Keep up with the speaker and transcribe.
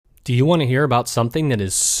Do you want to hear about something that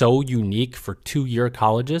is so unique for two-year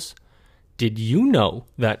colleges? Did you know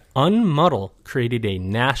that Unmuddle created a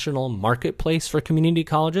national marketplace for community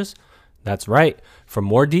colleges? That's right. For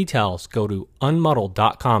more details, go to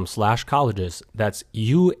unmuddle.com/colleges. That's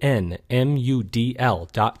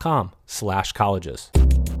UNMUDL.com/colleges.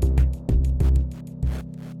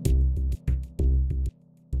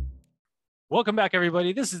 Welcome back,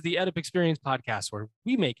 everybody. This is the EdUp Experience podcast, where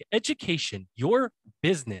we make education your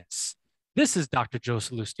business. This is Dr. Joe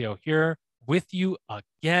Salustio here with you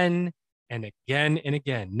again and again and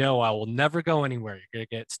again. No, I will never go anywhere. You're going to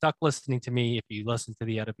get stuck listening to me if you listen to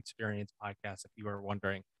the EdUp Experience podcast, if you were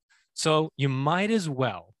wondering. So you might as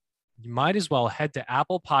well head to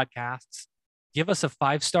Apple Podcasts, give us a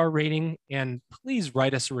 5-star rating, and please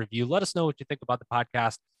write us a review. Let us know what you think about the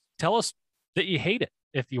podcast. Tell us that you hate it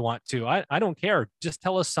if you want to. I don't care. Just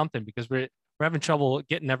tell us something, because we're having trouble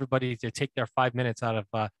getting everybody to take their 5 minutes out of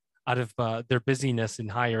their busyness in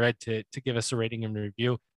higher ed to give us a rating and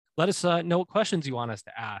review. Let us know what questions you want us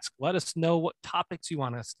to ask. Let us know what topics you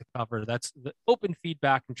want us to cover. That's the open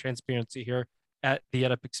feedback and transparency here at the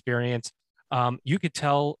EdUp Experience. You could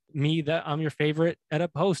tell me that I'm your favorite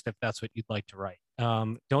EdUp host if that's what you'd like to write.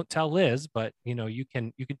 Don't tell Liz, but you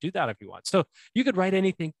can do that if you want. So you could write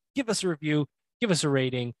anything. Give us a review. Give us a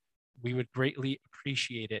rating. We would greatly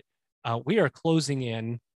appreciate it. We are closing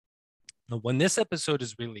in. When this episode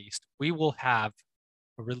is released, we will have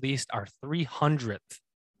released our 300th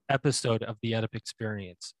episode of the EdUp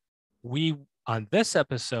Experience. We, on this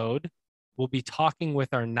episode, will be talking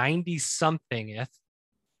with our 90-somethingth,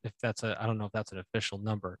 I don't know if that's an official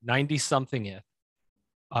number, 90-somethingth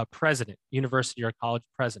president, university or college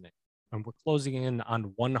president. And we're closing in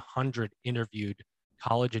on 100 interviewed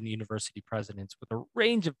college and university presidents with a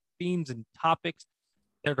range of themes and topics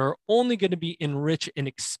that are only going to be enriched and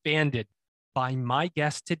expanded by my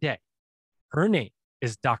guest today. Her name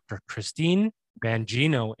is Dr. Christine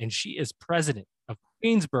Mangino, and she is president of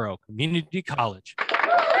Queensborough Community College.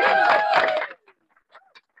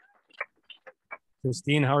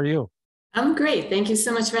 Christine, how are you? I'm great. Thank you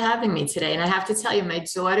so much for having me today. And I have to tell you, my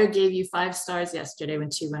daughter gave you 5 stars yesterday when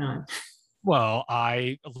she went on. Well,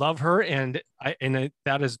 I love her, and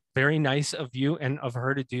that is very nice of you and of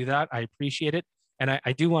her to do that. I appreciate it. And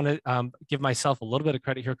I do want to give myself a little bit of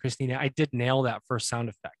credit here, Christina. I did nail that first sound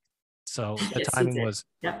effect. So the Yes, timing was,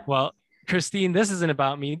 yep. Well, Christine, this isn't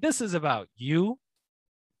about me. This is about you,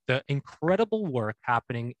 the incredible work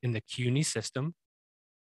happening in the CUNY system.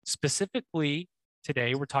 Specifically,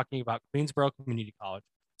 today, we're talking about Queensborough Community College.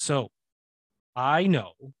 So I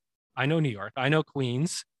know New York. I know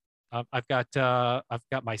Queens. I've got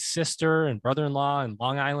my sister and brother-in-law in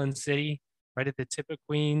Long Island City, right at the tip of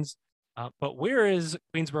Queens. But where is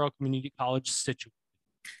Queensborough Community College situated?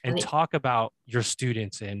 And talk about your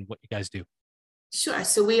students and what you guys do. Sure.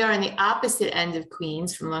 So we are on the opposite end of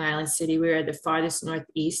Queens from Long Island City. We are the farthest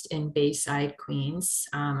northeast in Bayside, Queens,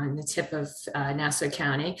 on the tip of Nassau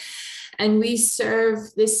County. And we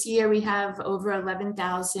serve, this year, we have over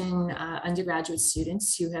 11,000 undergraduate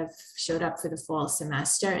students who have showed up for the fall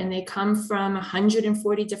semester. And they come from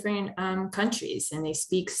 140 different countries, and they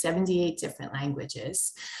speak 78 different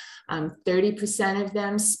languages. 30% of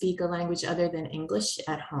them speak a language other than English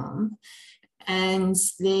at home. And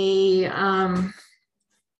they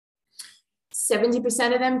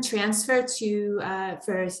 70% of them transfer to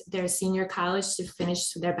for their senior college to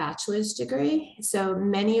finish their bachelor's degree. So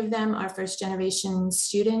many of them are first generation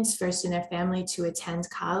students, first in their family to attend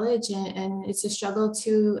college, and it's a struggle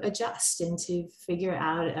to adjust and to figure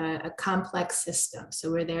out a complex system.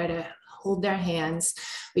 So we're there to hold their hands.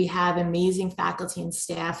 We have amazing faculty and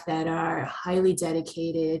staff that are highly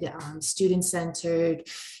dedicated, student-centered,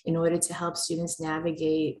 in order to help students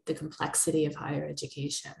navigate the complexity of higher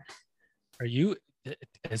education.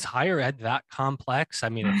 Is higher ed that complex? I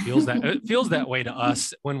mean, it feels that way to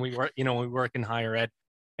us when we work in higher ed.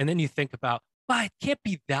 And then you think about, well, it can't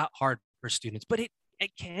be that hard for students, but it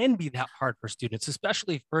can be that hard for students,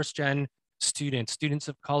 especially first gen students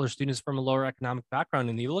of color, students from a lower economic background.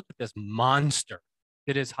 And you look at this monster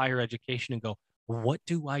that is higher education and go, what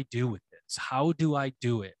do I do with this? How do I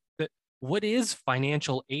do it? What is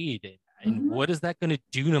financial aid? And what is that going to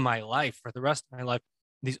do to my life for the rest of my life?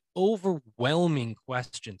 These overwhelming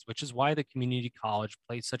questions, which is why the community college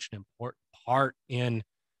plays such an important part in,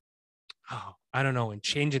 in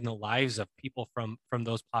changing the lives of people from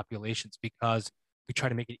those populations, because we try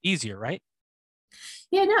to make it easier, right?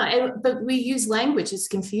 Yeah, no, but we use language. It's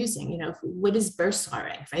confusing. What is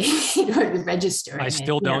bursary, right? Or the I registering it.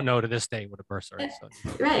 still don't know to this day what a bursary is. So.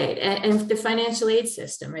 Right. And the financial aid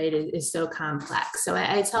system, right, is so complex. So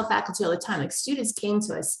I tell faculty all the time, like students came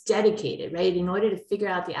to us dedicated, right, in order to figure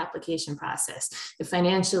out the application process, the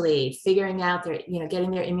financial aid, figuring out their,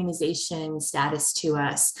 getting their immunization status to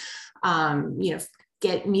us,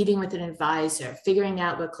 get meeting with an advisor, figuring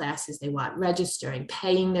out what classes they want, registering,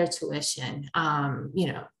 paying their tuition,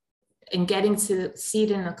 and getting to seat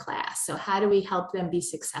in a class. So how do we help them be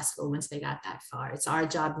successful once they got that far? It's our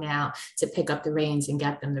job now to pick up the reins and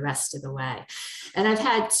get them the rest of the way. And I've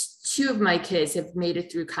had two of my kids have made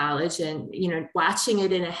it through college, and watching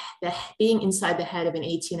it being inside the head of an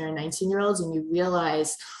 18 or 19-year-old, and you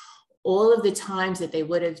realize all of the times that they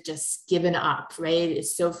would have just given up, right?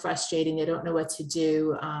 It's so frustrating. They don't know what to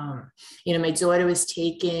do. My daughter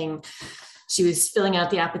she was filling out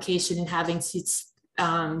the application and having to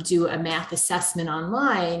do a math assessment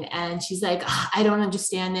online. And she's like, I don't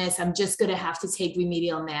understand this. I'm just going to have to take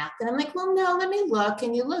remedial math. And I'm like, well, no, let me look.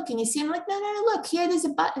 And you look and you see, I'm like, no, look, here, there's a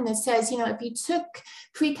button that says, if you took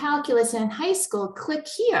pre-calculus in high school, click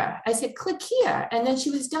here. I said, click here. And then she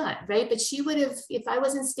was done, right? But she would have, if I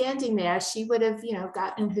wasn't standing there, she would have,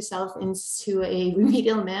 gotten herself into a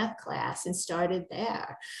remedial math class and started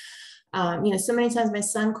there. So many times my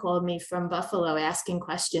son called me from Buffalo asking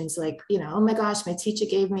questions like, oh my gosh, my teacher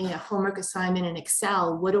gave me a homework assignment in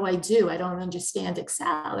Excel. What do? I don't understand Excel.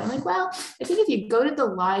 I'm like, well, I think if you go to the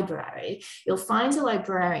library, you'll find a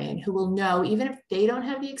librarian who will know, even if they don't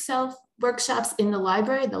have the Excel workshops in the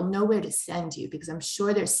library, they'll know where to send you, because I'm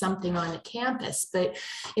sure there's something on the campus. But,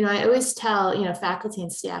 I always tell, faculty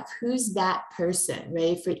and staff, who's that person,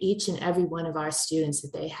 right? For each and every one of our students,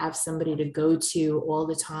 that they have somebody to go to all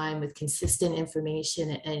the time with consistent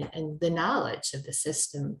information and the knowledge of the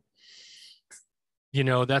system.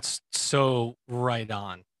 That's so right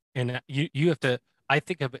on. And you have to, I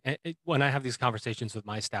think of it, when I have these conversations with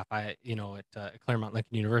my staff, at Claremont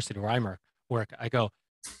Lincoln University, where I work, I go,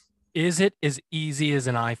 is it as easy as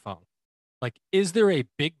an iPhone? Like, is there a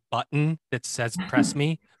big button that says press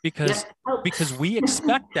me? Because we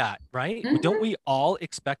expect that, right? Mm-hmm. Don't we all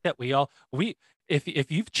expect that? If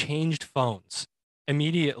you've changed phones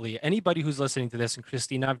immediately, anybody who's listening to this, and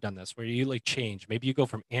Christine, I've done this, where you like change, maybe you go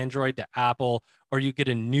from Android to Apple, or you get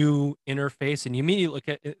a new interface and you immediately look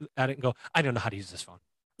at it and go, I don't know how to use this phone.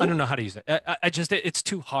 I don't know how to use it. It's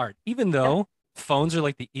too hard, even though phones are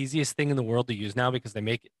like the easiest thing in the world to use now, because they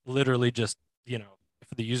make it literally just,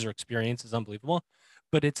 for the user experience is unbelievable.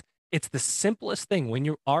 But it's the simplest thing. When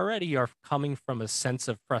you already are coming from a sense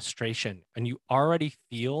of frustration and you already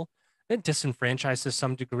feel disenfranchised to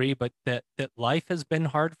some degree, but that life has been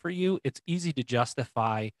hard for you, it's easy to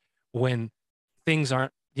justify when things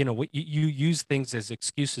aren't, what you use things as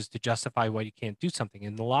excuses to justify why you can't do something.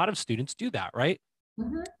 And a lot of students do that, right?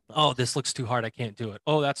 Mm-hmm. Oh, this looks too hard, I can't do it.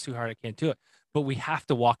 Oh, that's too hard, I can't do it. But we have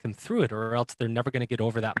to walk them through it, or else they're never going to get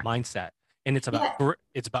over that mindset. And it's about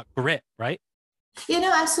grit, right?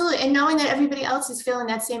 Absolutely. And knowing that everybody else is feeling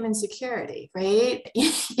that same insecurity, right?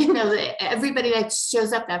 Everybody that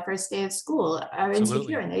shows up that first day of school are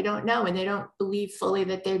insecure, and they don't know, and they don't believe fully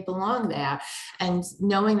that they belong there. And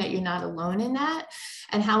knowing that you're not alone in that,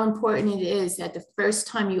 and how important it is that the first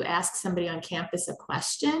time you ask somebody on campus a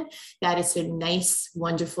question, that it's a nice,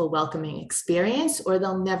 wonderful, welcoming experience, or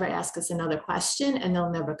they'll never ask us another question and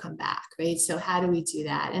they'll never come back, right? So how do we do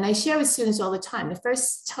that? And I share with students all the time. The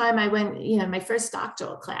first time I went, my first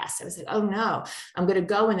doctoral class, I was like, oh no, I'm going to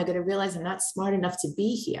go and they're going to realize I'm not smart enough to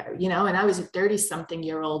be here, and I was a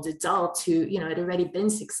 30-something-year-old adult who, had already been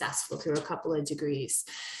successful through a couple of degrees,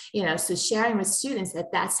 so sharing with students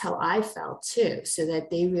that that's how I felt too, so that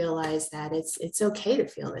they realize that it's okay to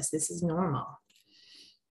feel this is normal.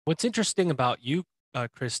 What's interesting about you,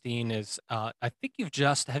 Christine, is I think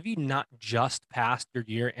have you not just passed your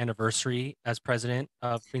year anniversary as president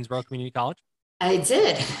of Queensborough Community College? I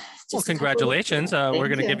did. Well, congratulations. We're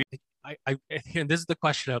going to give you, and this is the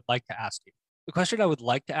question I'd like to ask you. The question I would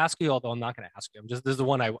like to ask you, although I'm not going to ask you, this is the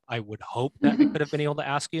one I would hope that I could have been able to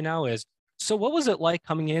ask you now is, so what was it like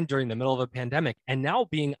coming in during the middle of a pandemic, and now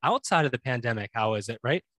being outside of the pandemic? How is it,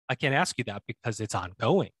 right? I can't ask you that because it's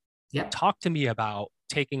ongoing. Yep. Talk to me about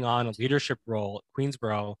taking on a leadership role at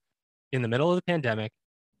Queensborough in the middle of the pandemic.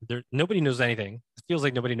 Nobody knows anything. It feels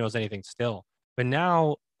like nobody knows anything still. But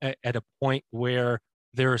now at a point where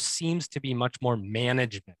there seems to be much more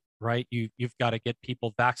management, right? You've got to get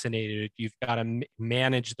people vaccinated. You've got to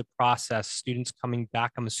manage the process. Students coming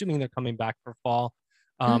back, I'm assuming they're coming back for fall,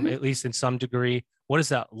 at least in some degree. What does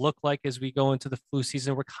that look like as we go into the flu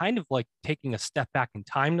season? We're kind of like taking a step back in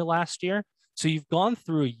time to last year. So you've gone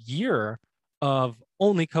through a year of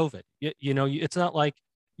only COVID. It's not like,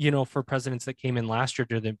 for presidents that came in last year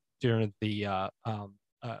during the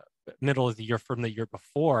middle of the year from the year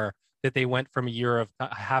before, that they went from a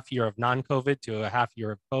half year of non-COVID to a half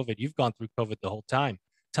year of COVID. You've gone through COVID the whole time.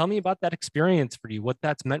 Tell me about that experience for you, what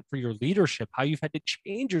that's meant for your leadership, how you've had to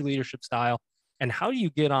change your leadership style, and how do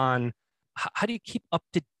you how do you keep up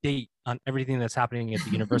to date on everything that's happening at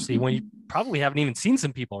the university when you probably haven't even seen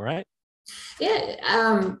some people, right?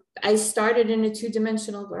 Yeah, I started in a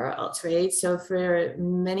two-dimensional world, right? So for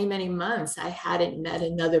many, many months, I hadn't met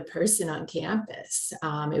another person on campus.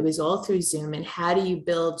 It was all through Zoom. And how do you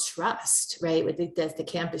build trust, right? That the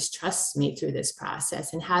campus trusts me through this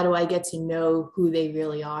process, and how do I get to know who they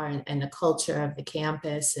really are, and the culture of the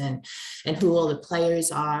campus, and who all the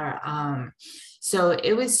players are. So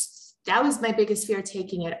that was my biggest fear,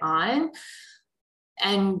 taking it on.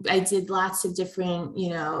 And I did lots of different,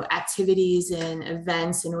 activities and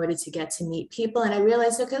events in order to get to meet people. And I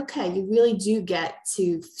realized, okay, you really do get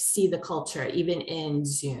to see the culture even in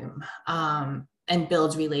Zoom, and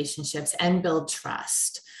build relationships and build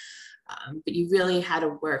trust. But you really had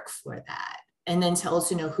to work for that. And then to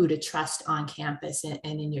also know who to trust on campus and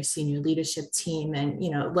in your senior leadership team. And,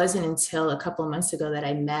 it wasn't until a couple of months ago that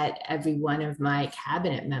I met every one of my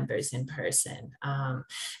cabinet members in person.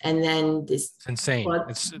 And then this— It's insane. well,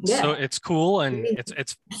 It's cool, and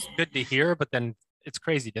it's good to hear, but then it's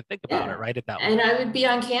crazy to think about it, right? At that And level. I would be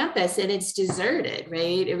on campus and it's deserted,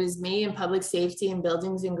 right? It was me and public safety and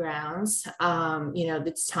buildings and grounds,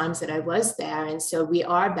 the times that I was there. And so we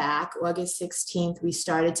are back. August 16th, we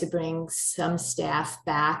started to bring some staff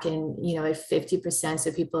back, and, if 50%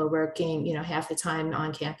 of people are working, half the time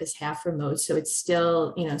on campus, half remote. So it's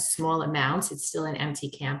still, small amounts. It's still an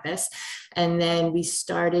empty campus. And then we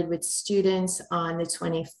started with students on the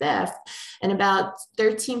 25th, and about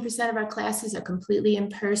 13% of our classes are completely in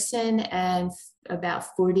person, and about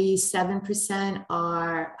 47%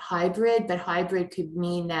 are hybrid. But hybrid could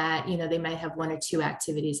mean that, they might have one or two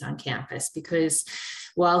activities on campus, because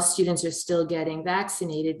while students are still getting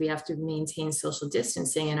vaccinated, we have to maintain social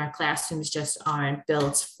distancing, and our classrooms just aren't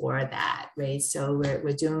built for that, right? So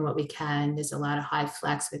we're doing what we can. There's a lot of high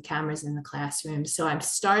flex with cameras in the classroom. So I'm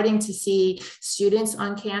starting to see students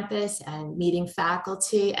on campus and meeting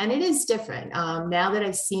faculty, and it is different. Now that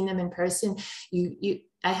I've seen them in person,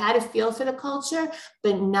 I had a feel for the culture,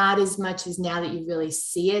 but not as much as now that you really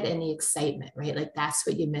see it, and the excitement, right? Like that's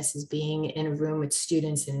what you miss, is being in a room with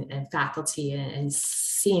students and faculty, and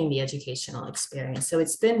seeing the educational experience. So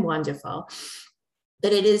it's been wonderful.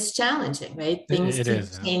 But it is challenging, right? Things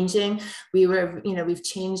keep changing. We've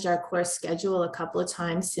changed our course schedule a couple of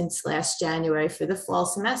times since last January for the fall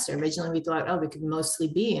semester. Originally, we thought, we could mostly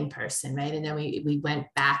be in person, right? And then we went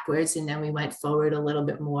backwards, and then we went forward a little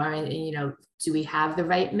bit more. And do we have the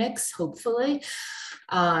right mix? Hopefully.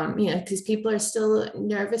 Because people are still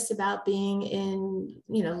nervous about being in,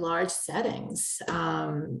 large settings.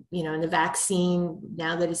 And the vaccine,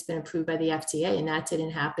 now that it's been approved by the FDA, and that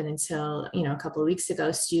didn't happen until, a couple of weeks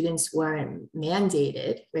ago, students weren't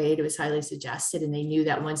mandated, right? It was highly suggested, and they knew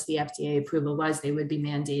that once the FDA approval was, they would be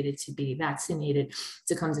mandated to be vaccinated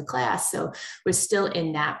to come to class. So we're still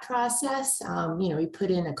in that process. We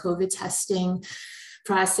put in a COVID testing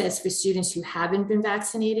process for students who haven't been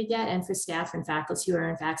vaccinated yet, and for staff and faculty who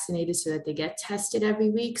aren't vaccinated, so that they get tested every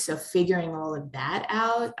week. So figuring all of that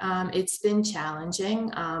out, it's been challenging,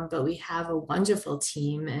 but we have a wonderful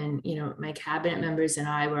team. And, my cabinet members and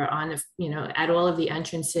I were on at all of the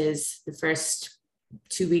entrances the first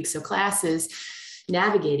 2 weeks of classes,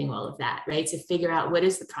 navigating all of that, right? To figure out what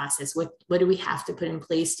is the process, what do we have to put in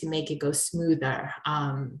place to make it go smoother?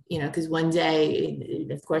 Because one day,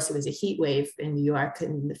 of course, it was a heat wave in New York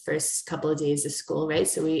in the first couple of days of school, right?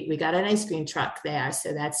 So we got an ice cream truck there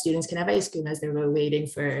so that students can have ice cream as they were waiting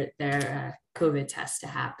for their COVID test to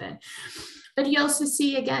happen. But you also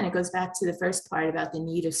see, again, it goes back to the first part about the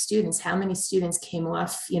need of students. How many students came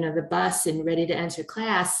off, the bus and ready to enter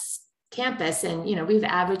campus, and we've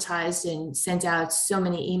advertised and sent out so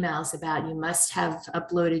many emails about, you must have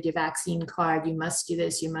uploaded your vaccine card, you must do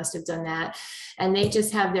this, you must have done that, and they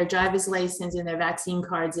just have their driver's license and their vaccine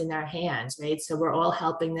cards in their hands, right? So we're all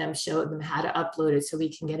helping them, show them how to upload it so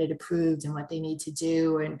we can get it approved and what they need to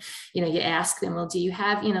do. And you ask them, well, do you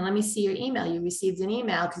have, let me see your email, you received an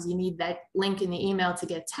email, because you need that link in the email to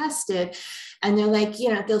get tested. And they're like,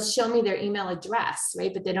 they'll show me their email address,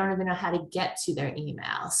 right? But they don't even know how to get to their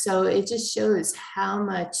email. So it just shows how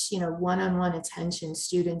much, one-on-one attention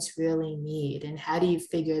students really need. And how do you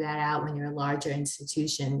figure that out when you're a larger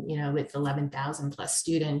institution, with 11,000 plus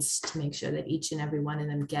students, to make sure that each and every one of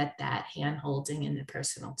them get that hand holding and the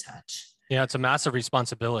personal touch? Yeah, it's a massive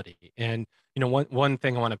responsibility. And one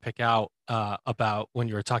thing I want to pick out about when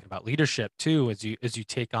you were talking about leadership too, as you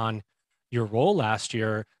take on your role last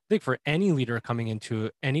year, I think for any leader coming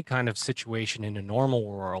into any kind of situation in a normal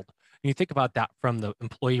world, and you think about that from the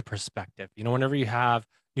employee perspective, whenever you have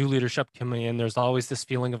new leadership coming in, there's always this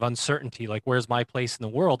feeling of uncertainty, like where's my place in the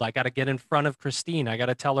world? I got to get in front of Christine. I got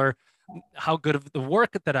to tell her how good of the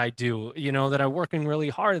work that I do, that I'm working really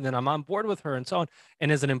hard, and then I'm on board with her and so on.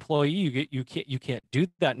 And as an employee, you can't do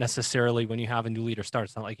that necessarily when you have a new leader start.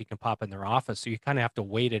 It's not like you can pop in their office. So you kind of have to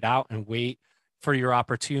wait it out and wait for your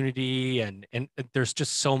opportunity. And there's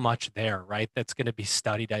just so much there, right? That's going to be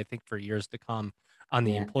studied, I think, for years to come on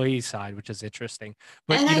the Yeah. employee side, which is interesting.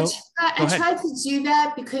 But And go I ahead. tried to do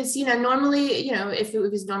that because, normally, if it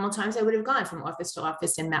was normal times, I would have gone from office to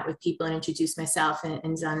office and met with people and introduced myself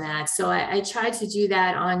and done that. So I tried to do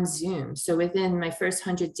that on Zoom. So within my first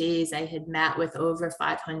 100 days, I had met with over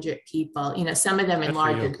 500 people, some of them in Good for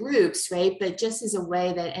larger you. groups, right? But just as a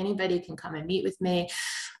way that anybody can come and meet with me.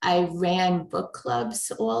 I ran book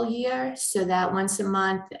clubs all year so that once a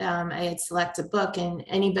month I had select a book and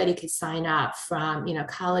anybody could sign up from,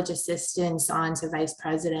 college assistants on to vice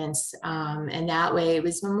presidents. And that way it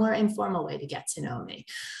was a more informal way to get to know me.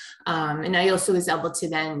 And I also was able to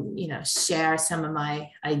then, share some of my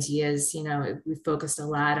ideas. We focused a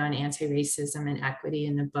lot on anti-racism and equity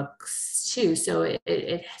in the books too. So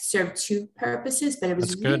it served two purposes, but it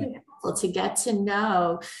That's was good. really helpful to get to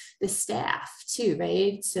know the staff too,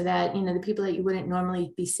 right? So that, the people that you wouldn't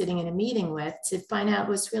normally be sitting in a meeting with to find out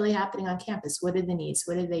what's really happening on campus. What are the needs?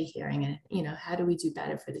 What are they hearing? And, how do we do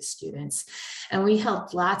better for the students? And we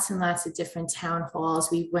held lots and lots of different town halls.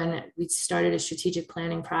 We started a strategic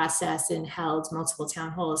planning process and held multiple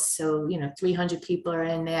town halls. So, 300 people are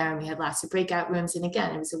in there and we had lots of breakout rooms. And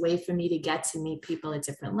again, it was a way for me to get to meet people at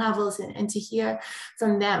different levels and to hear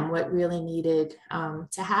from them what really needed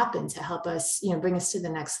to happen to help us, bring us to the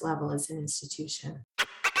next level as an institution.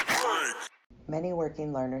 Many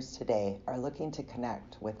working learners today are looking to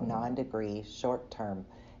connect with non-degree, short-term,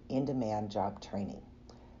 in-demand job training.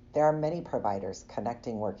 There are many providers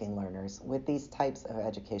connecting working learners with these types of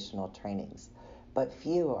educational trainings, but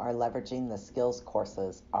few are leveraging the skills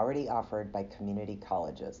courses already offered by community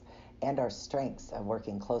colleges and our strengths of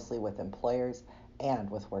working closely with employers and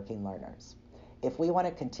with working learners. If we want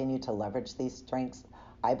to continue to leverage these strengths,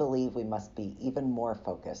 I believe we must be even more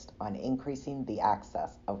focused on increasing the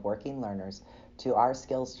access of working learners to our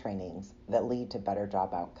skills trainings that lead to better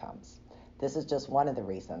job outcomes. This is just one of the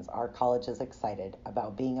reasons our college is excited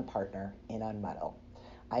about being a partner in Unmetal.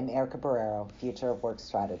 I'm Erica Barrero, Future of Work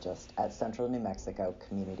Strategist at Central New Mexico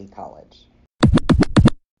Community College.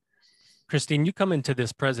 Christine, you come into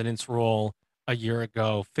this president's role a year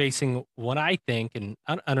ago facing what I think, and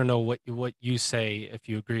I don't know what you say, if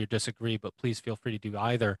you agree or disagree, but please feel free to do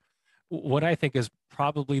either. What I think is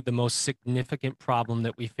probably the most significant problem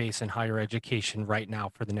that we face in higher education right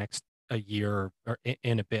now for the next a year or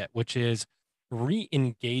in a bit, which is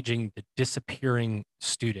re-engaging the disappearing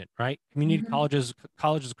student, right? Community colleges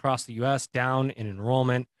across the US down in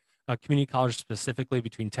enrollment, community colleges specifically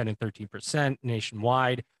between 10 and 13%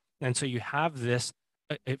 nationwide. And so you have this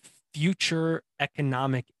a future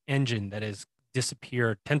economic engine that has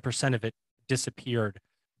disappeared, 10% of it disappeared,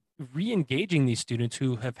 re-engaging these students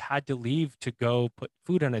who have had to leave to go put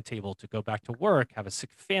food on a table, to go back to work, have a sick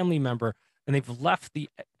family member, and they've left the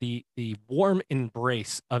warm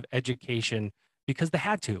embrace of education because they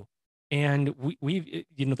had to. And we've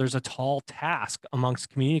there's a tall task amongst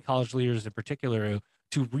community college leaders in particular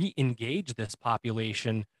to re-engage this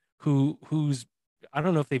population who's, I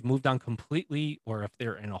don't know if they've moved on completely or if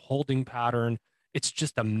they're in a holding pattern. It's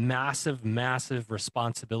just a massive, massive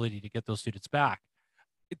responsibility to get those students back.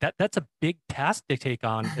 That's a big task to take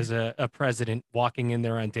on as a president walking in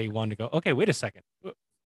there on day one to go, okay, wait a second.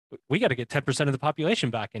 We got to get 10% of the population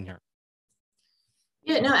back in here.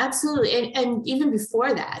 Yeah, no, absolutely. And even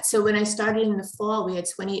before that, so when I started in the fall, we had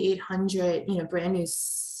 2,800, brand new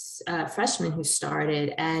freshmen who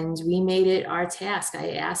started, and we made it our task.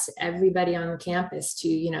 I asked everybody on the campus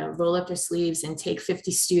to, roll up their sleeves and take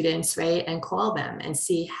 50 students, right, and call them and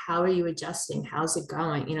see how are you adjusting, how's it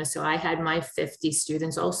going, so I had my 50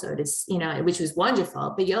 students also to, which was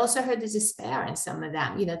wonderful, but you also heard the despair in some of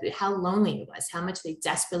them, how lonely it was, how much they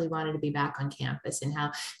desperately wanted to be back on campus and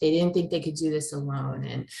how they didn't think they could do this alone.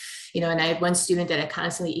 And and I had one student that I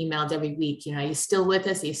constantly emailed every week, are you still with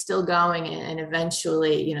us, are you still going? And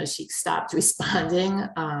eventually, she stopped responding,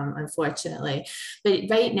 unfortunately. But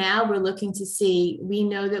right now we're looking to see, we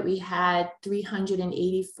know that we had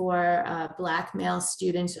 384 Black male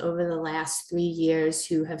students over the last 3 years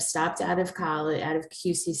who have stopped out of college, out of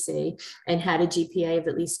QCC, and had a GPA of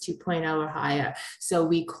at least 2.0 or higher. So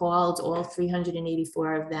we called all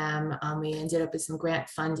 384 of them. We ended up with some grant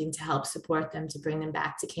funding to help support them, to bring them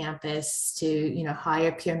back to campus, to, you know,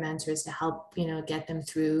 hire peer mentors to help, you know, get them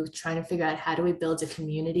through, trying to figure out how do we build a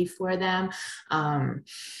community for them. And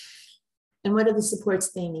what are the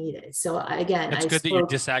supports they needed? So again, it's good that you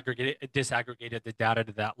disaggregated the data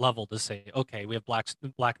to that level to say, okay, we have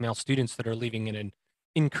black male students that are leaving in an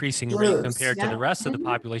increasing rate compared to the rest of the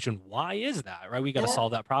population. Why is that, right? We got to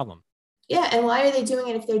solve that problem. Yeah, and why are they doing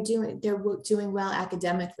it if they're doing well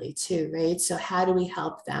academically too, right? So how do we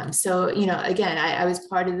help them? So, you know, again, I was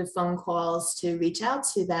part of the phone calls to reach out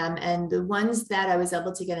to them, and the ones that I was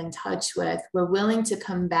able to get in touch with were willing to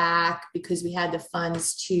come back because we had the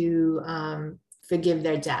funds to forgive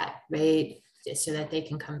their debt, right? So that they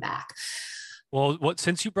can come back. Well,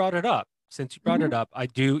 since you brought it up,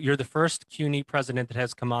 you're the first CUNY president that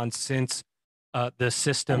has come on since the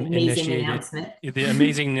system initiated the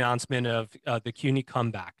amazing announcement of the CUNY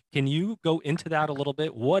comeback. Can you go into that a little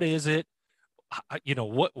bit? What is it? You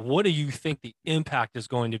know, what do you think the impact is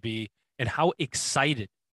going to be, and how excited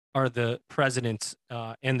are the presidents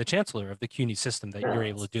and the chancellor of the CUNY system that you're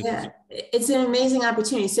able to do this? It's an amazing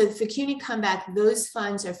opportunity. So for CUNY Comeback, those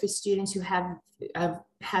funds are for students who have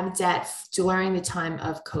debt during the time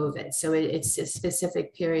of COVID. So it's a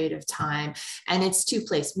specific period of time, and it's two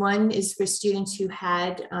places. One is for students who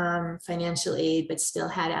had financial aid but still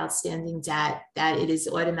had outstanding debt, that it is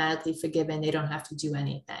automatically forgiven. They don't have to do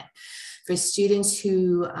anything. For students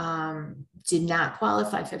who did not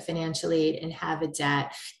qualify for financial aid and have a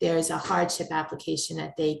debt, there is a hardship application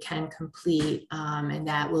that they can complete, and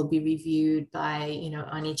that will be reviewed by, you know,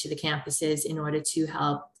 on each of the campuses in order to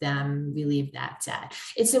help them relieve that debt.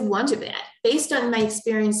 It's a wonderful, based on my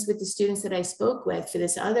experience with the students that I spoke with for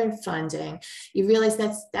this other funding, you realize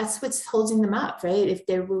that's what's holding them up, right? If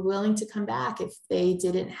they were willing to come back, if they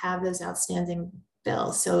didn't have those outstanding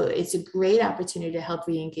bill. So it's a great opportunity to help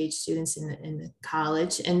re-engage students in the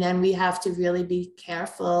college. And then we have to really be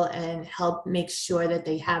careful and help make sure that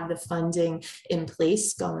they have the funding in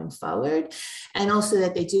place going forward, and also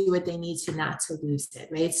that they do what they need to not to lose it,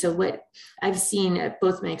 right? So what I've seen at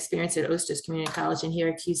both my experience at Ostos Community College and here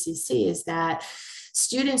at QCC is that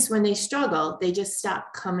students, when they struggle, they just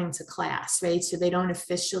stop coming to class, right? So they don't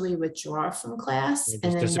officially withdraw from class, and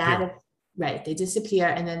then disappear. Right, they disappear,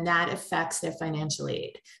 and then that affects their financial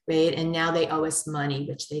aid, right? And now they owe us money,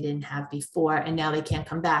 which they didn't have before, and now they can't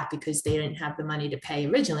come back because they didn't have the money to pay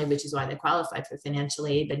originally, which is why they qualified for financial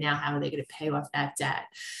aid, but now how are they going to pay off that debt?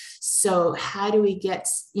 So how do we get,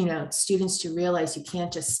 you know, students to realize you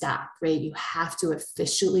can't just stop, right? You have to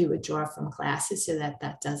officially withdraw from classes so that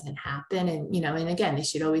that doesn't happen. And, you know, and again, they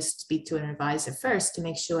should always speak to an advisor first to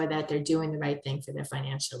make sure that they're doing the right thing for their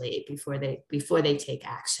financial aid before they take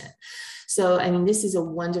action. So, I mean, this is a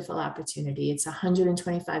wonderful opportunity. It's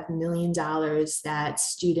 $125 million that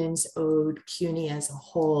students owed CUNY as a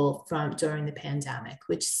whole during the pandemic,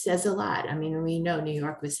 which says a lot. I mean, we know New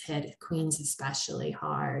York was hit, Queens especially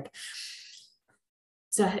hard.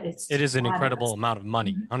 So it is an incredible amount of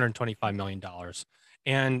money, $125 million.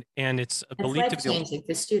 And it's believed to be life-changing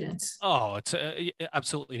for students. Oh, it's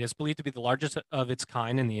absolutely. It's believed to be the largest of its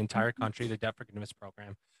kind in the entire country, the debt forgiveness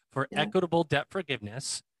program for equitable debt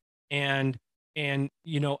forgiveness. And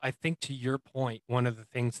you know, I think to your point, one of the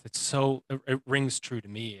things that's so it rings true to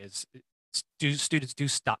me is students do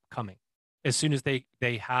stop coming as soon as they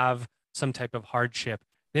have some type of hardship.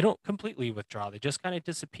 They don't completely withdraw; they just kind of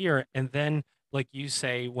disappear. And then, like you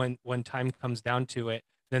say, when time comes down to it,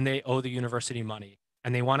 then they owe the university money,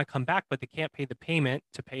 and they want to come back, but they can't pay the payment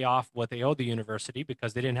to pay off what they owe the university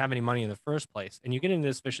because they didn't have any money in the first place. And you get into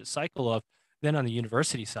this vicious cycle of then on the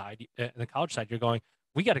university side, the college side, you're going,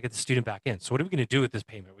 we got to get the student back in. So what are we going to do with this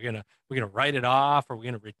payment? We're going to write it off, or we're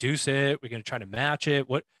going to reduce it. We're going to try to match it.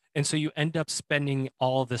 And so you end up spending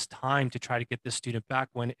all this time to try to get this student back.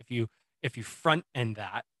 When if you front end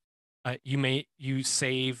that, you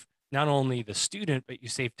save not only the student, but you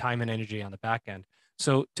save time and energy on the back end.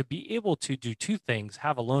 So to be able to do two things,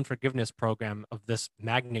 have a loan forgiveness program of this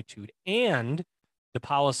magnitude and the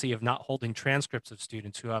policy of not holding transcripts of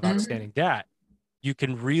students who have outstanding debt, you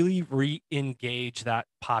can really re-engage that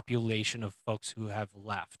population of folks who have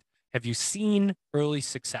left. Have you seen early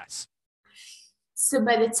success? So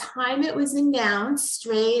by the time it was announced,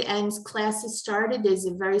 right, and classes started, there's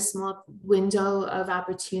a very small window of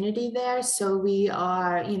opportunity there. So we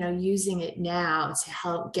are, using it now to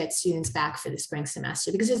help get students back for the spring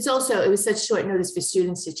semester, because it was such short notice for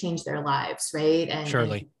students to change their lives, right, and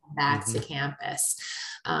Surely. come back to campus.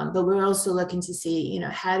 But we're also looking to see,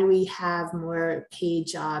 how do we have more paid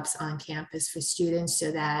jobs on campus for students,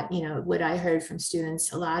 so that, what I heard from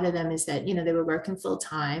students, a lot of them is that, they were working full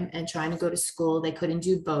time and trying to go to school. They couldn't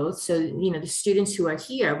do both. So, the students who are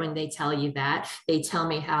here, when they tell you that, they tell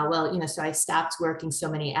me how, well, so I stopped working so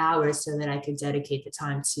many hours so that I could dedicate the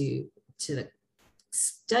time to the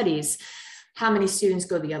studies. How many students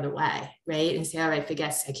go the other way, right? And say, all right,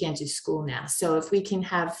 I can't do school now. So if we can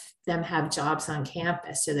have them have jobs on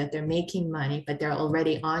campus so that they're making money, but they're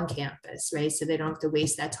already on campus, right? So they don't have to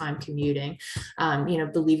waste that time commuting.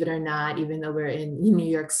 Believe it or not, even though we're in New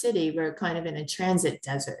York City, we're kind of in a transit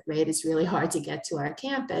desert, right? It's really hard to get to our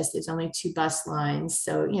campus. There's only 2 bus lines.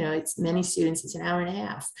 So, it's many students, it's an hour and a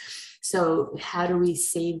half. So how do we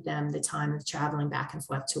save them the time of traveling back and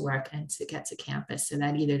forth to work and to get to campus, so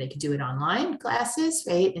that either they could do it online classes,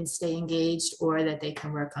 right, and stay engaged, or that they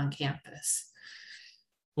can work on campus?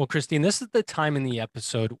 Well, Christine, this is the time in the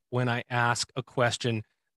episode when I ask a question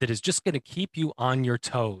that is just going to keep you on your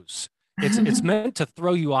toes. It's meant to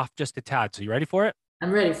throw you off just a tad. So you ready for it?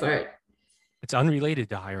 I'm ready for it. It's unrelated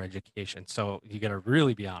to higher education, so you got to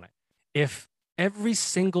really be on it. If every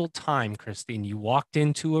single time, Christine, you walked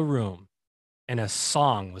into a room and a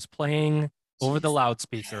song was playing over the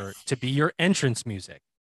loudspeaker to be your entrance music,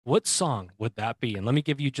 what song would that be? And let me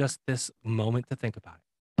give you just this moment to think about it.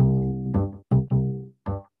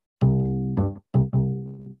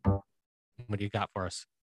 What do you got for us?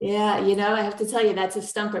 Yeah, I have to tell you, that's a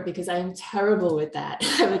stumper, because I'm terrible with that.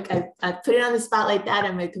 I put it on the spot like that,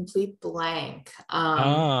 I'm a complete blank.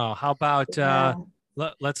 How about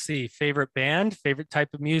let's see, favorite band, favorite type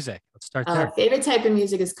of music? Let's start there. Favorite type of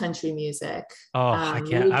music is country music. I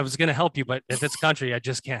can't. I was gonna help you, but if it's country, I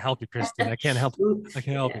just can't help you, Christine. I can't help you. I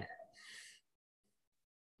can't help you.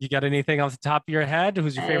 You got anything off the top of your head?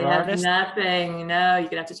 Who's your favorite artist? Nothing. No, you're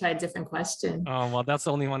gonna have to try a different question. Oh, well, that's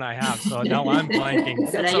the only one I have. So now I'm blanking.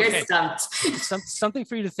 So now you're stumped. Something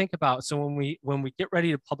for you to think about. So when we get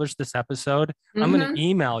ready to publish this episode, I'm going to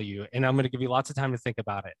email you, and I'm going to give you lots of time to think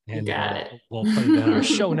about it. And we'll put it in our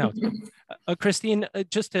show notes. Christine,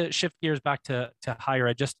 just to shift gears back to higher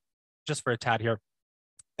ed, just for a tad here,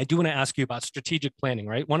 I do want to ask you about strategic planning,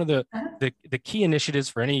 right? One of the key initiatives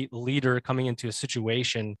for any leader coming into a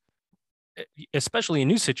situation, especially a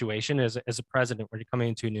new situation as a president, where you're coming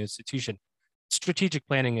into a new institution, strategic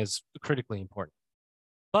planning is critically important.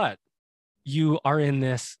 But you are in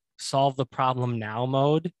this solve the problem now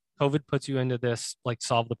mode. COVID puts you into this, like,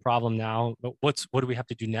 solve the problem now. But what do we have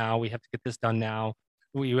to do now? We have to get this done now.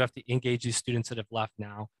 We have to engage these students that have left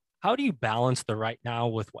now. How do you balance the right now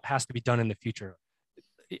with what has to be done in the future?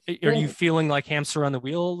 Are you feeling like hamster on the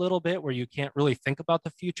wheel a little bit, where you can't really think about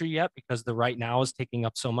the future yet because the right now is taking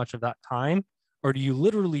up so much of that time? Or do you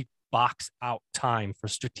literally box out time for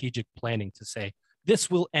strategic planning to say, this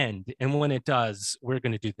will end, and when it does, we're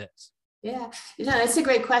going to do this? Yeah, that's a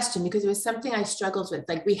great question, because it was something I struggled with.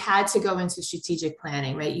 Like, we had to go into strategic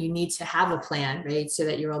planning, right? You need to have a plan, right? So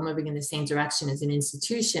that you're all moving in the same direction as an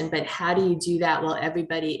institution. But how do you do that while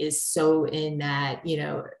everybody is so in that,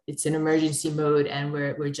 it's an emergency mode, and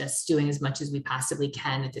we're just doing as much as we possibly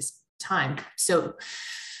can at this time? So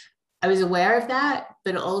I was aware of that,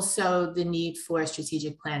 but also the need for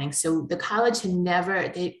strategic planning. So the college had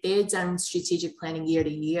they had done strategic planning year to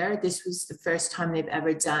year. This was the first time they've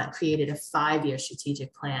ever created a 5-year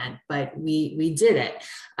strategic plan, but we did it.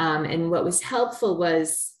 And what was helpful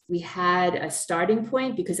was we had a starting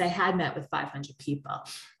point, because I had met with 500 people.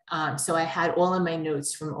 So I had all of my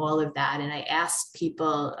notes from all of that. And I asked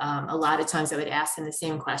people, a lot of times I would ask them the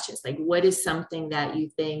same questions, like, what is something that you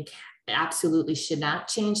think absolutely should not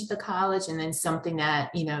change at the college, and then something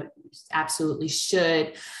that absolutely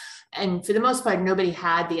should. And for the most part, nobody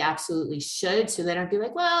had the absolutely should. So they don't be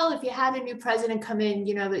like, well, if you had a new president come in,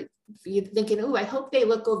 that you're thinking, oh, I hope they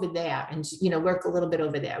look over there and work a little bit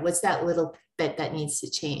over there. What's that little bit that needs to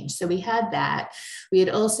change? So we had that. We had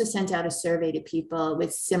also sent out a survey to people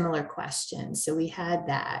with similar questions. So we had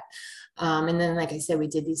that. And then, like I said, we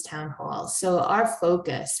did these town halls. So our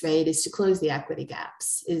focus, right, is to close the equity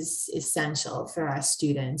gaps is essential for our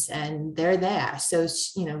students, and they're there. So,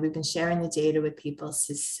 we've been sharing the data with people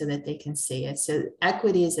so that they can see it. So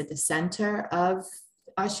equity is at the center of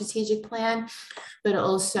our strategic plan, but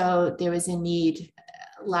also there was a need,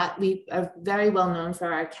 we are very well known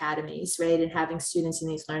for our academies, right? And having students in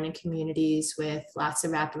these learning communities with lots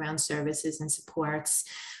of wraparound services and supports.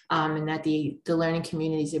 And that the learning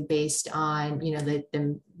communities are based on,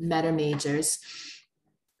 the meta majors.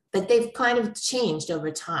 But they've kind of changed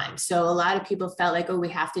over time. So a lot of people felt like, oh, we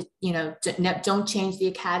have to, don't change the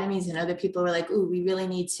academies. And other people were like, oh, we really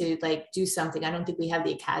need to do something. I don't think we have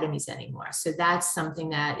the academies anymore. So that's something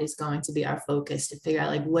that is going to be our focus, to figure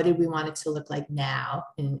out what did we want it to look like now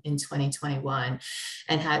in 2021?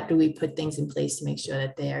 And how do we put things in place to make sure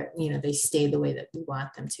that they're, they stay the way that we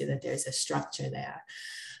want them to, that there's a structure there.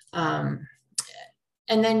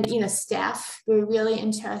 And then, staff were really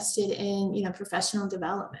interested in, professional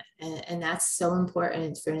development. And that's so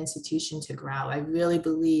important for an institution to grow. I really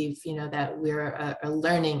believe, that we're a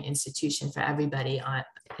learning institution for everybody on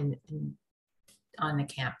the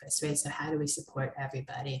campus, right? So how do we support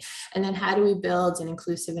everybody? And then how do we build an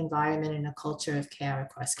inclusive environment and a culture of care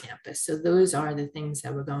across campus? So those are the things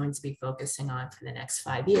that we're going to be focusing on for the next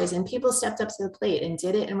 5 years. And people stepped up to the plate and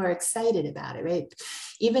did it, and we're excited about it, right?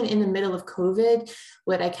 Even in the middle of COVID,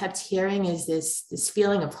 what I kept hearing is this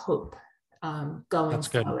feeling of hope going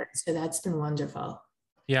forward. So that's been wonderful.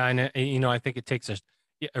 Yeah, and I think it takes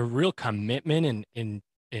a real commitment in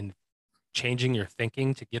changing your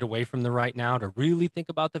thinking to get away from the right now, to really think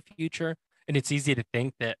about the future. And it's easy to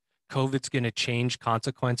think that COVID's going to change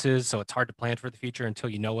consequences, so it's hard to plan for the future until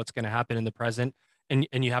you know what's going to happen in the present, and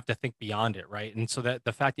you have to think beyond it, right? And so that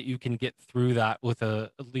the fact that you can get through that with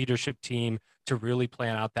a leadership team to really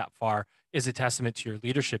plan out that far is a testament to your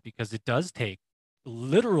leadership, because it does take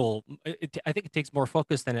I think it takes more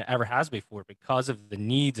focus than it ever has before because of the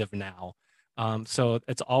needs of now. So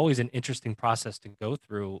it's always an interesting process to go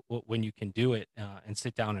through when you can do it and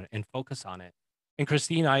sit down and focus on it. And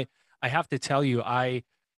Christine, I have to tell you, I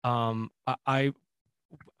have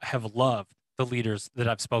loved the leaders that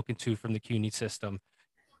I've spoken to from the CUNY system.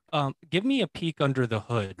 Give me a peek under the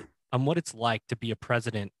hood on what it's like to be a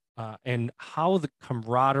president and how the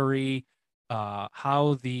camaraderie,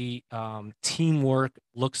 how the teamwork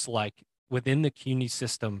looks like within the CUNY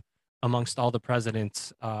system amongst all the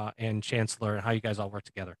presidents and chancellor, and how you guys all work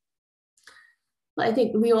together. Well, I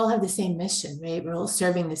think we all have the same mission, right? We're all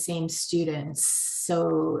serving the same students.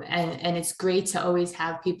 So, and it's great to always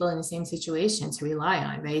have people in the same situation to rely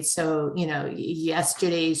on, right? So,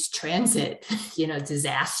 yesterday's transit,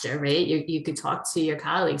 disaster, right? You could talk to your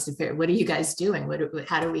colleagues. What are you guys doing?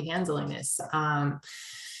 How are we handling this?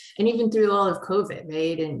 And even through all of COVID,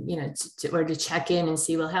 right? And, to check in and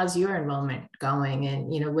see, well, how's your enrollment going? And,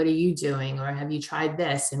 what are you doing? Or have you tried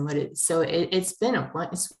this? And it's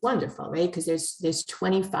wonderful, right? Because there's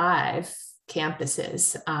 25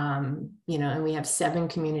 campuses, and we have 7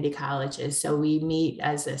 community colleges. So we meet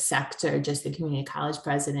as a sector, just the community college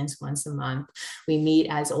presidents once a month. We meet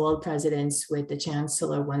as all presidents with the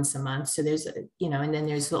chancellor once a month. So there's, and then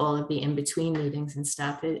there's all of the in-between meetings and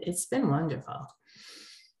stuff. It's been wonderful.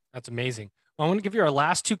 That's amazing. Well, I want to give you our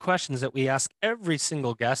last 2 questions that we ask every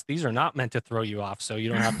single guest. These are not meant to throw you off, so you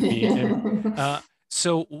don't have to be.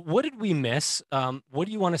 So what did we miss? What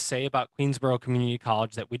do you want to say about Queensborough Community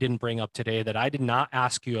College that we didn't bring up today, that I did not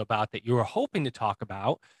ask you about, that you were hoping to talk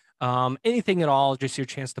about? Anything at all, just your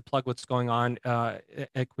chance to plug what's going on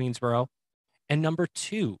at Queensborough. And number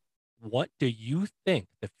 2, what do you think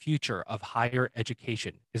the future of higher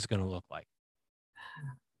education is going to look like?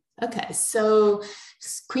 Okay, so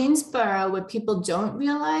Queensborough, what people don't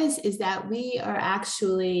realize is that we are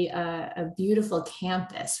actually a beautiful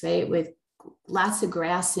campus, right? With lots of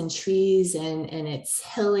grass and trees, and it's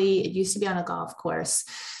hilly. It used to be on a golf course.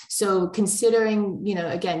 So considering,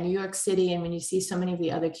 again, New York City, and when you see so many of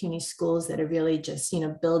the other CUNY schools that are really just,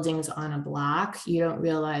 buildings on a block, you don't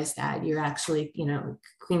realize that you're actually,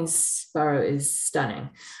 Queensborough is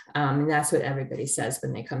stunning. And that's what everybody says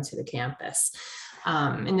when they come to the campus.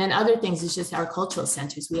 And then other things is just our cultural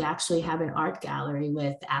centers. We actually have an art gallery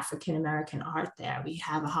with African-American art there. We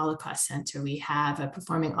have a Holocaust center. We have a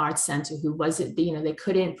performing arts center who they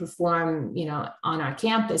couldn't perform, on our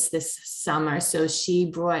campus this summer. So she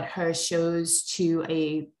brought her shows to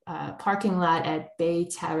a parking lot at Bay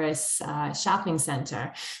Terrace Shopping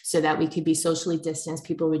Center so that we could be socially distanced.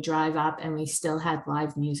 People would drive up and we still had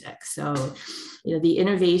live music. So, the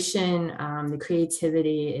innovation, the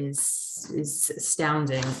creativity is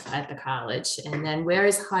astounding at the college. And then where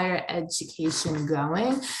is higher education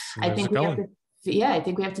going? I think we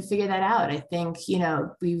have to figure that out. I think,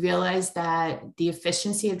 we realize that the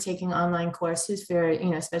efficiency of taking online courses for,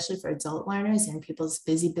 especially for adult learners and people's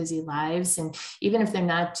busy lives, and even if they're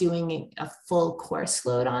not doing a full course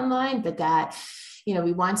load online, but that,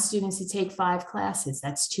 we want students to take 5 classes.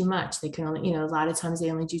 That's too much. They can only, a lot of times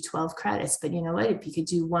they only do 12 credits, but you know what, if you could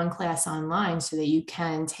do 1 class online so that you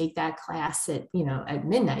can take that class at, at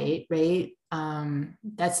midnight, right?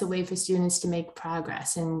 That's a way for students to make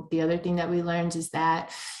progress. And the other thing that we learned is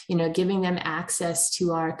that, giving them access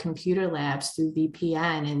to our computer labs through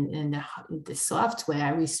VPN and the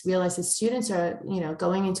software, we realized that students are,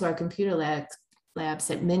 going into our computer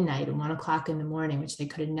labs at midnight and 1 o'clock in the morning, which they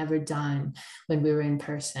could have never done when we were in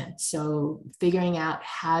person. So figuring out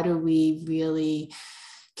how do we really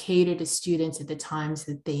cater to students at the times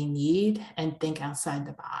that they need and think outside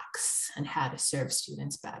the box and how to serve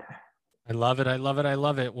students better. I love it. I love it. I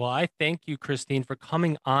love it. Well, I thank you, Christine, for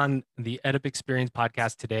coming on the EdUp Experience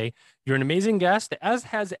podcast today. You're an amazing guest, as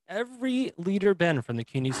has every leader been from the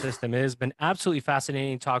CUNY system. It has been absolutely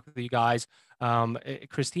fascinating to talk with you guys.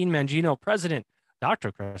 Christine Mangino, president,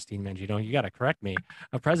 Dr. Christine Mangino, you got to correct me,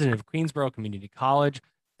 president of Queensborough Community College.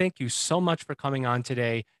 Thank you so much for coming on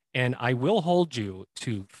today. And I will hold you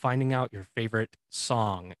to finding out your favorite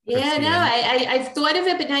song. Yeah, no, I've thought of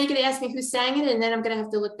it, but now you're going to ask me who sang it, and then I'm going to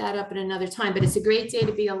have to look that up at another time. But It's a Great Day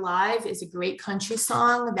to Be Alive is a great country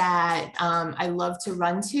song that I love to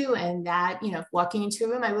run to, and that, walking into a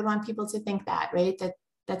room, I would want people to think that, right?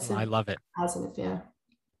 I love it. Positive, yeah.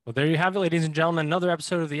 Well, there you have it, ladies and gentlemen. Another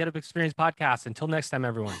episode of the EdUp Experience podcast. Until next time,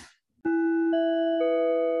 everyone.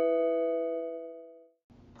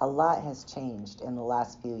 A lot has changed in the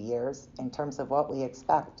last few years in terms of what we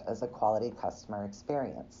expect as a quality customer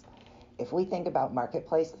experience. If we think about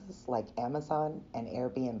marketplaces like Amazon and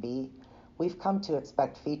Airbnb, we've come to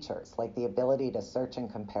expect features like the ability to search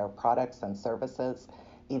and compare products and services,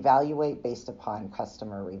 evaluate based upon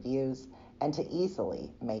customer reviews, and to easily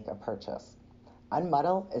make a purchase.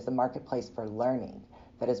 Unmuddle is a marketplace for learning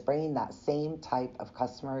that is bringing that same type of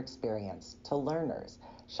customer experience to learners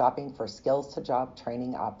shopping for skills to job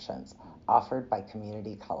training options offered by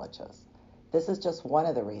community colleges. This is just one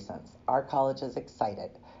of the reasons our college is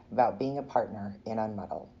excited about being a partner in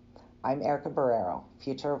Unmuddle. I'm Erica Barrero,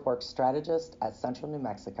 Future of Work Strategist at Central New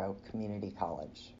Mexico Community College.